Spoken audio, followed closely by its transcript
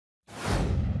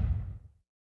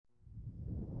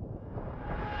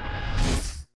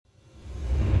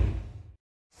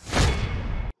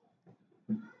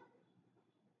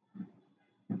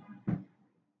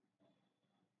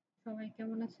সবাই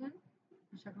কেমন আছেন?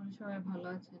 আশা করি সবাই ভালো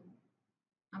আছেন।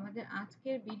 আমাদের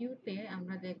আজকের ভিডিওতে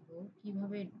আমরা দেখব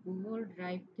কিভাবে গুগল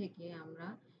ড্রাইভ থেকে আমরা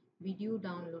ভিডিও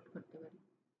ডাউনলোড করতে পারি।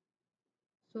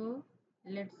 So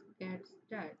let's get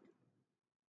start.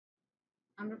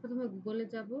 আমরা প্রথমে গুগলে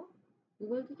যাব।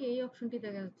 গুগল থেকে এই অপশনটি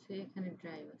দেখা যাচ্ছে, এখানে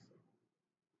ড্রাইভ আছে।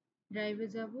 ড্রাইভে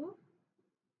যাব।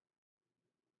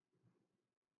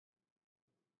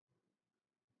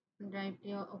 ড্রাইভটি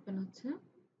ওপেন হচ্ছে।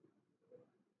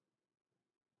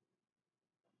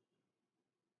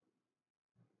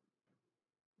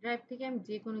 ড্রাইভ থেকে আমি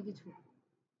যে কোনো কিছু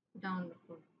ডাউনলোড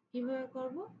করব। কিভাবে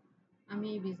করব? আমি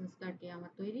এই বিজনেস কার্ডটি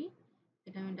আমার তৈরি,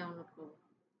 এটা আমি ডাউনলোড করব।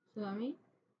 সো আমি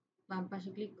বাম পাশে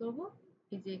ক্লিক করব।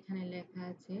 এই যে এখানে লেখা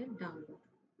আছে ডাউনলোড,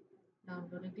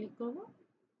 ডাউনলোডে ক্লিক করব।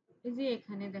 এই যে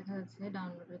এখানে দেখা যাচ্ছে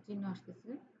ডাউনলোডের চিহ্ন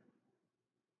আসতেছে।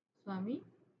 সো আমি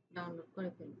ডাউনলোড করে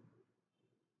ফেলব।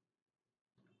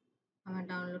 আমার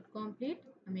ডাউনলোড কমপ্লিট।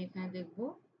 আমি এখানে দেখব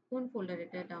কোন ফোল্ডারে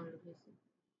এটা ডাউনলোড হয়েছে।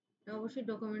 এটা অবশ্যই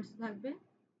ডকুমেন্টস থাকবে।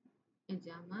 এই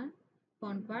যে আমার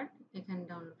ফন্ট পার্ট এখানে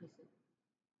ডাউনলোড হয়েছে।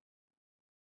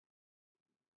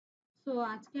 সো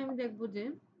আজকে আমি দেখব যে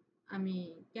আমি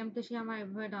ক্যামটেসিয়া আমার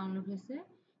এভাবে ডাউনলোড হয়েছে,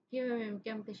 কিভাবে আমি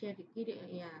ক্যামটেসিয়াটি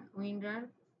উইন্ডার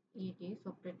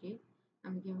সফটওয়্যারটি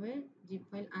আমি কিভাবে জিপ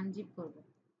ফাইল আনজিপ করব।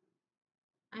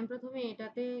 আমি প্রথমে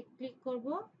এটাতে ক্লিক করব,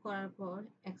 করার পর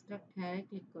এক্সট্রাক্ট হেয়ারে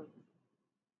ক্লিক করব।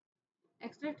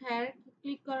 এক্সট্রাক্ট হেয়ার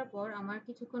ক্লিক করার পর আমার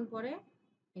কিছুক্ষণ পরে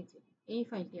এই যে এই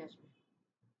ফাইলটি আসবে।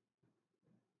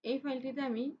 এই ফাইলটিতে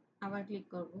আমি আবার ক্লিক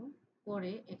করব,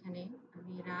 পরে এখানে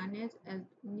আমি রান এজ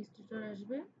অ্যাডমিনিস্ট্রেটর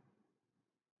আসবে।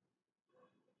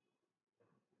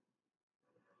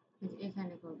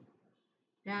 এখানে করব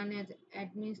রান এজ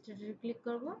অ্যাডমিনিস্ট্রেটর ক্লিক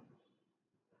করব।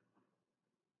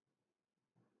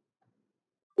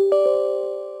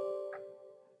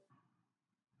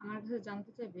 আমার কাছে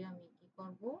জানতে চাইবে আমি কি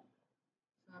করব।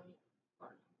 আমি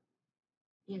করলাম,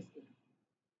 ইয়েস দিলাম।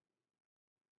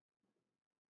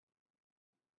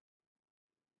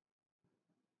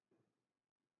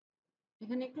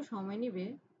 এখানে একটু সময় নেবে,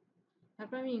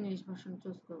 তারপর আমি ইংলিশ ভার্সন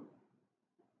চুজ করব।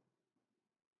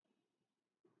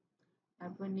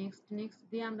 তারপর নেক্সট নেক্সট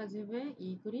দিয়ে আমরা যেভাবে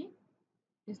করি,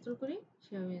 ইনস্টল করি,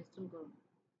 সেভাবে ইনস্টল করব।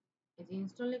 এই যে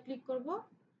ইনস্টলে ক্লিক করব,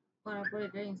 করার পর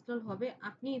এটা ইনস্টল হবে।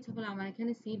 আপনি ইচ্ছা করলে, আমার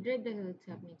এখানে সি ড্রাইভ দেখা যাচ্ছে,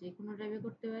 আপনি যে কোনো ড্রাইভে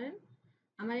করতে পারেন।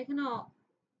 আমার এখানে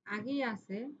আগেই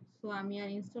আছে, সো আমি আর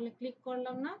ইনস্টলে ক্লিক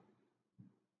করলাম না।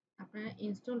 আপনারা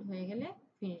ইনস্টল হয়ে গেলে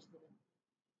ফিনিশ দেবেন।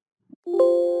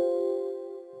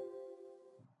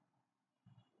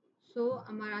 সো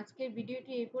আমার আজকের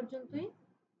ভিডিওটি এই পর্যন্তই।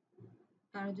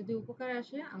 কারো যদি উপকার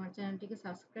আসে আমার চ্যানেলটিকে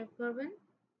সাবস্ক্রাইব করবেন।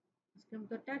 আজকের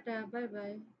মতো টাটা, বাই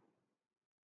বাই।